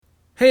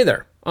Hey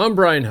there, I'm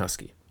Brian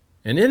Husky,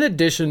 and in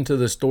addition to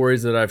the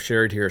stories that I've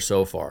shared here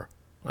so far,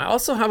 I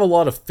also have a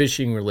lot of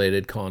fishing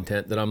related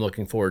content that I'm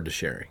looking forward to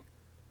sharing.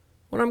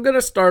 What I'm going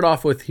to start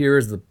off with here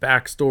is the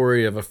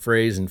backstory of a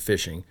phrase in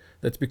fishing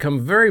that's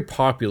become very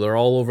popular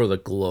all over the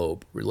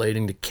globe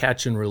relating to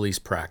catch and release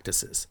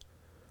practices.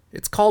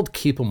 It's called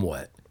keep 'em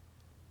wet.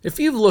 If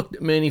you've looked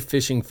at many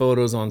fishing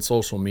photos on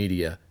social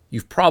media,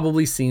 you've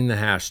probably seen the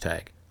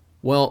hashtag.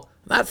 Well,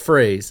 that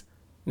phrase,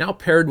 now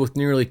paired with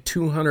nearly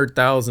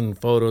 200,000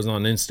 photos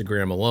on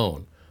Instagram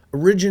alone,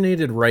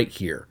 originated right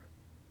here.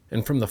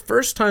 And from the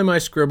first time I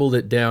scribbled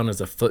it down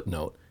as a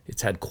footnote,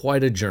 it's had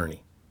quite a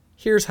journey.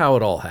 Here's how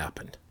it all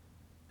happened.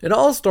 It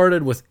all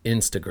started with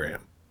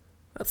Instagram.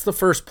 That's the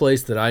first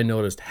place that I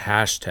noticed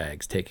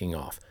hashtags taking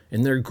off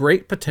and their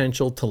great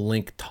potential to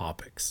link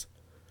topics.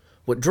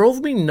 What drove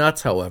me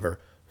nuts, however,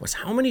 was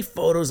how many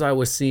photos I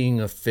was seeing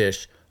of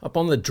fish up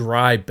on the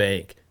dry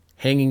bank,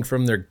 hanging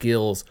from their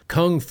gills,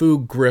 kung fu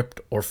gripped,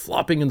 or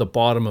flopping in the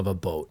bottom of a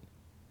boat.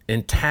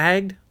 And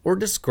tagged or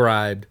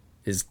described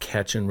as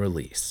catch and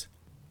release.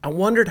 I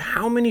wondered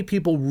how many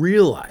people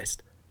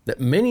realized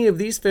that many of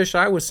these fish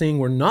I was seeing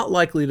were not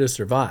likely to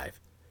survive,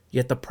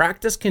 yet the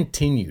practice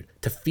continued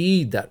to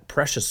feed that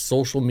precious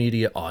social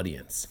media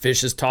audience.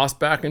 Fish is tossed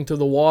back into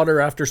the water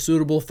after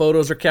suitable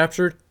photos are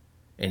captured,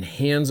 and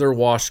hands are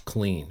washed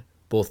clean,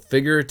 both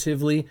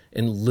figuratively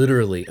and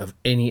literally, of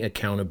any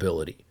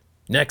accountability.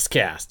 Next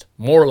cast,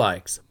 more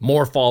likes,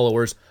 more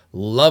followers,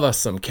 love us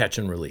some catch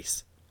and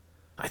release.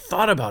 I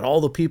thought about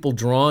all the people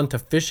drawn to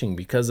fishing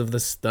because of the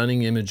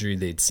stunning imagery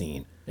they'd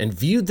seen, and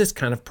viewed this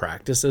kind of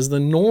practice as the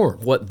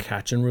norm, what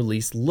catch and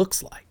release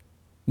looks like.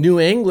 New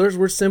anglers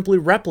were simply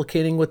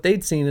replicating what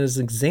they'd seen as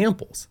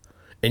examples,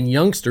 and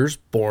youngsters,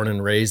 born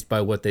and raised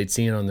by what they'd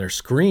seen on their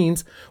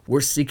screens,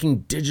 were seeking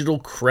digital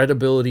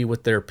credibility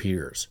with their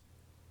peers.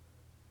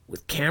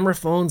 With camera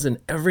phones in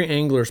every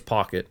angler's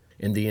pocket,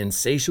 and the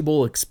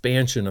insatiable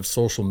expansion of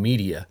social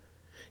media,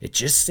 it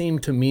just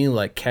seemed to me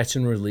like catch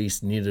and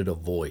release needed a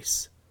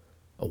voice.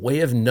 A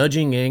way of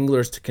nudging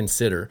anglers to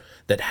consider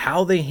that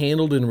how they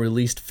handled and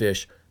released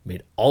fish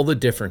made all the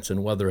difference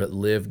in whether it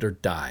lived or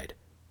died,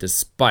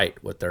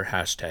 despite what their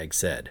hashtag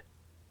said.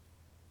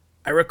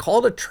 I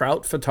recalled a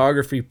trout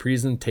photography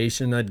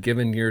presentation I'd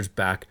given years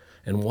back,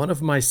 and one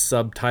of my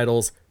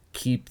subtitles,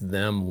 "Keep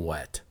Them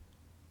Wet."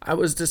 I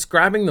was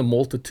describing the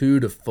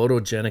multitude of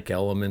photogenic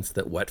elements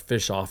that wet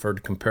fish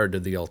offered compared to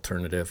the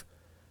alternative.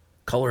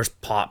 Colors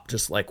pop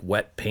just like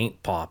wet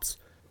paint pops.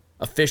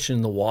 A fish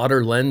in the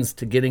water lends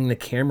to getting the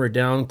camera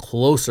down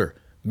closer,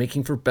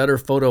 making for better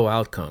photo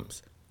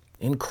outcomes.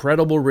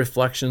 Incredible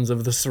reflections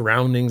of the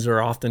surroundings are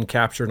often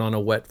captured on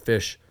a wet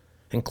fish,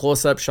 and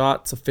close-up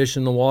shots of fish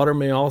in the water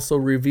may also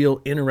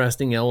reveal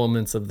interesting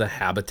elements of the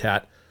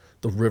habitat,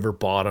 the river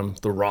bottom,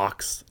 the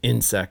rocks,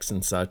 insects,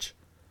 and such.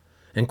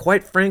 And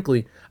quite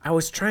frankly, I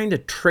was trying to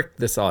trick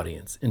this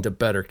audience into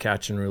better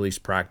catch and release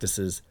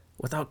practices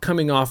without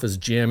coming off as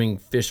jamming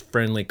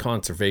fish-friendly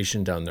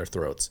conservation down their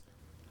throats.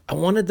 I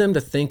wanted them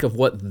to think of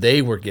what they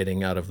were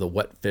getting out of the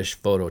wet fish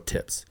photo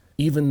tips,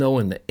 even though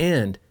in the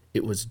end,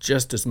 it was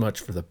just as much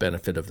for the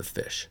benefit of the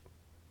fish.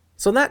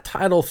 So that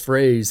title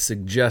phrase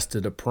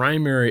suggested a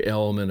primary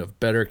element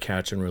of better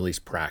catch and release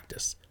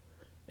practice,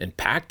 and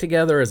packed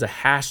together as a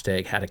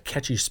hashtag had a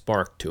catchy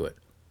spark to it.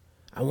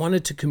 I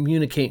wanted to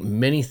communicate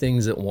many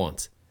things at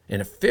once,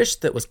 and a fish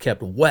that was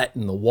kept wet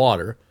in the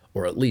water,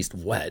 or at least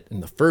wet in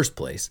the first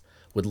place,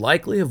 would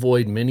likely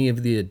avoid many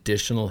of the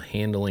additional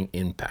handling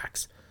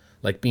impacts,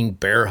 like being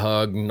bear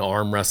hugged and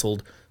arm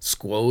wrestled,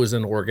 squoze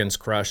and organs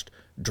crushed,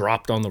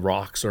 dropped on the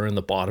rocks or in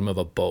the bottom of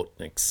a boat,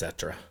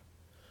 etc.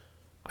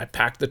 I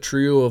packed the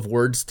trio of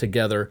words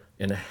together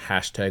and a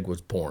hashtag was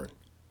born.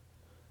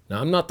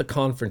 Now, I'm not the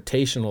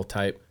confrontational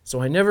type,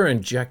 so I never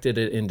injected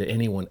it into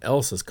anyone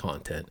else's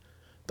content,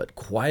 but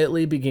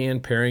quietly began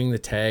pairing the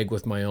tag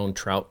with my own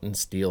trout and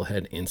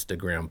steelhead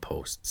Instagram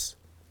posts.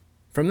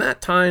 From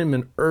that time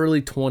in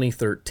early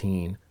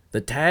 2013,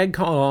 the tag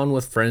caught on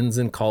with friends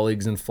and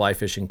colleagues in fly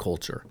fishing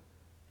culture.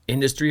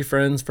 Industry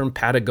friends from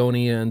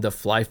Patagonia and the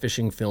Fly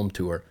Fishing Film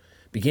Tour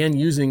began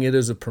using it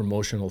as a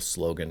promotional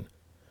slogan.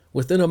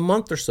 Within a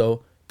month or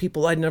so,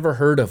 people I'd never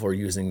heard of were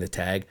using the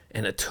tag,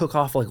 and it took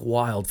off like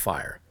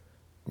wildfire.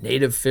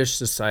 Native Fish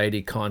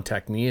Society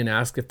contacted me and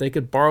asked if they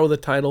could borrow the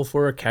title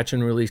for a catch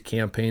and release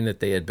campaign that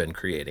they had been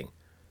creating.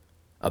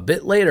 A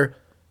bit later,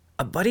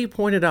 a buddy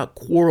pointed out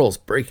quarrels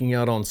breaking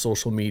out on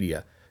social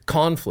media,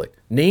 conflict,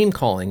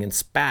 name-calling, and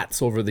spats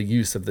over the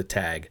use of the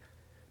tag.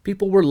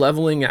 People were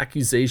leveling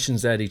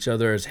accusations at each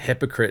other as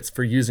hypocrites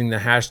for using the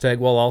hashtag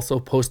while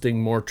also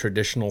posting more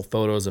traditional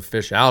photos of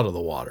fish out of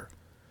the water.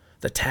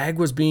 The tag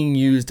was being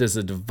used as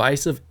a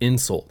divisive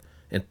insult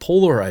and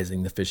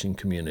polarizing the fishing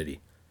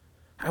community.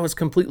 I was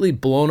completely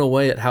blown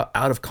away at how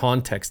out of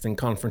context and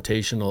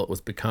confrontational it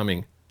was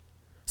becoming.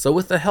 So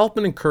with the help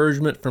and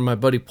encouragement from my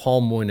buddy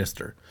Paul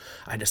Moynister,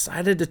 I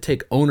decided to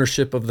take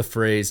ownership of the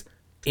phrase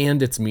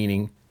and its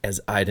meaning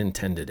as I'd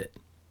intended it.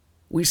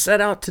 We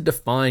set out to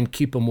define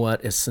keep 'em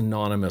wet as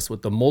synonymous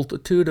with the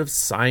multitude of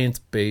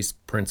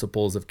science-based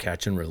principles of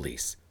catch and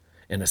release,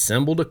 and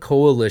assembled a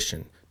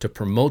coalition to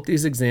promote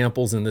these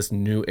examples in this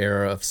new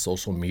era of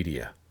social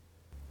media.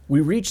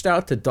 We reached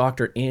out to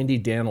Dr. Andy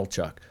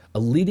Danilchuk, a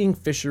leading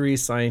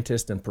fisheries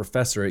scientist and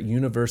professor at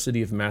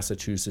University of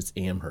Massachusetts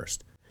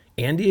Amherst.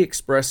 Andy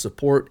expressed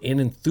support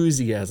and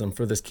enthusiasm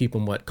for this Keep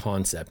 'em Wet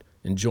concept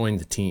and joined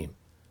the team.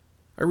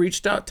 I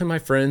reached out to my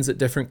friends at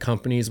different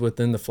companies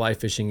within the fly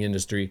fishing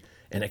industry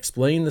and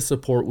explained the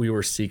support we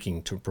were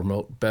seeking to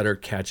promote better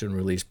catch and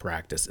release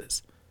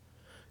practices.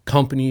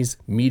 Companies,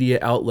 media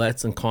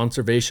outlets, and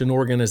conservation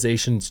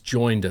organizations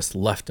joined us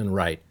left and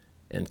right,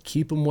 and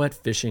Keep 'em Wet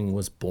Fishing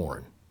was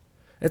born.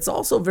 It's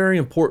also very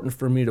important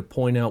for me to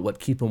point out what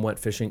Keep 'em Wet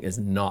Fishing is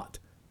not,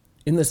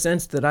 in the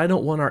sense that I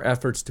don't want our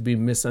efforts to be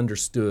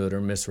misunderstood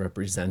or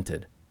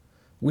misrepresented.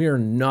 We are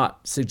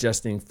not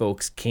suggesting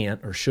folks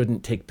can't or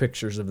shouldn't take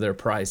pictures of their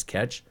prize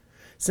catch,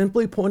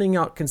 simply pointing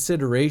out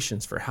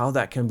considerations for how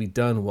that can be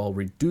done while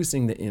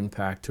reducing the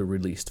impact to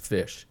released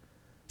fish.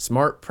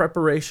 Smart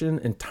preparation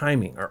and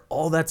timing are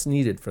all that's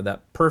needed for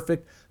that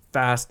perfect,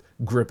 fast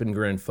grip and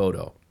grin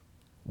photo.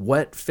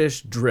 Wet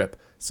fish drip,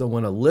 so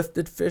when a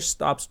lifted fish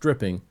stops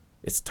dripping,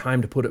 it's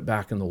time to put it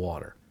back in the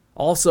water.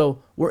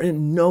 Also, we're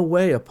in no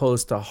way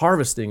opposed to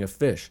harvesting a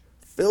fish.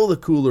 Fill the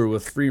cooler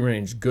with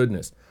free-range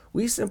goodness.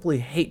 We simply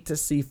hate to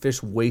see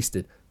fish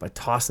wasted by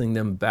tossing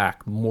them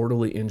back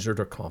mortally injured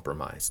or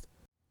compromised.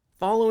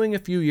 Following a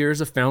few years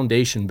of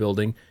foundation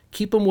building,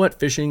 Keep 'em Wet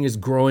Fishing is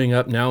growing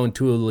up now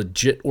into a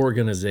legit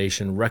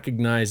organization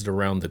recognized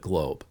around the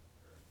globe.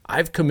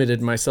 I've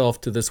committed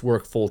myself to this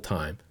work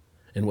full-time,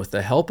 and with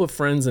the help of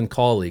friends and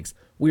colleagues,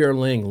 we are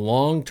laying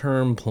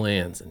long-term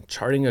plans and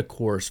charting a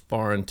course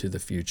far into the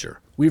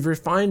future. We've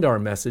refined our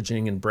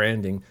messaging and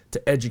branding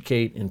to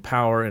educate,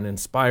 empower, and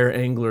inspire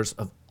anglers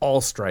of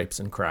all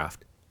stripes and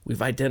craft.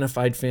 We've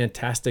identified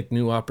fantastic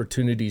new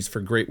opportunities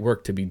for great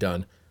work to be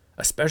done,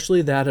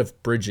 especially that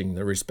of bridging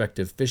the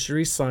respective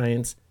fisheries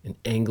science and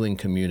angling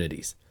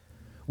communities.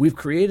 We've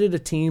created a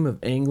team of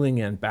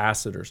angling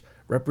ambassadors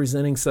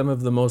representing some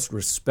of the most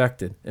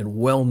respected and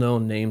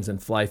well-known names in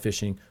fly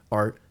fishing,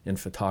 art, and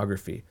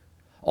photography.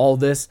 All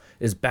this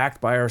is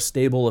backed by our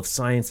stable of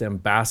science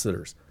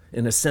ambassadors,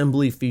 an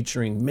assembly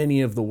featuring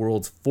many of the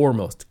world's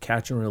foremost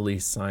catch and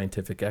release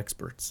scientific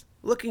experts.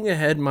 Looking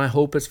ahead, my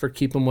hope is for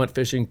Keep 'em Wet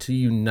Fishing to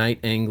unite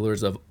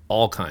anglers of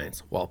all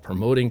kinds while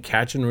promoting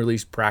catch and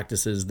release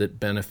practices that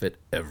benefit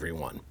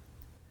everyone.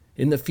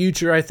 In the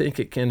future, I think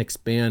it can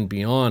expand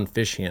beyond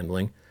fish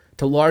handling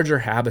to larger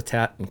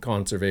habitat and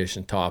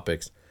conservation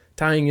topics,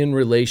 tying in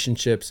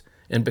relationships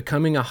and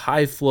becoming a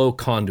high-flow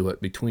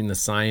conduit between the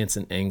science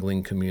and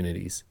angling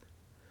communities.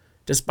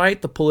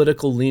 Despite the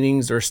political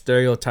leanings or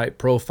stereotype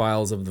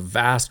profiles of the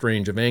vast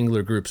range of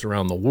angler groups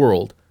around the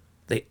world,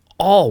 they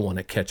all want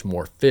to catch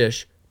more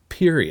fish,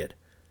 period.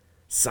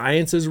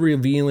 Science is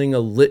revealing a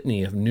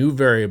litany of new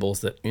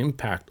variables that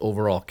impact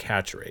overall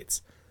catch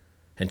rates,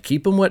 and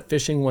Keep 'em Wet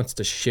Fishing wants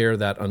to share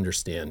that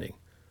understanding.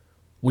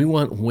 We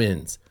want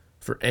wins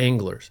for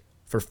anglers,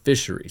 for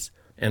fisheries,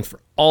 and for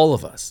all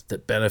of us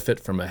that benefit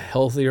from a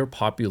healthier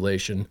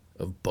population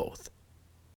of both.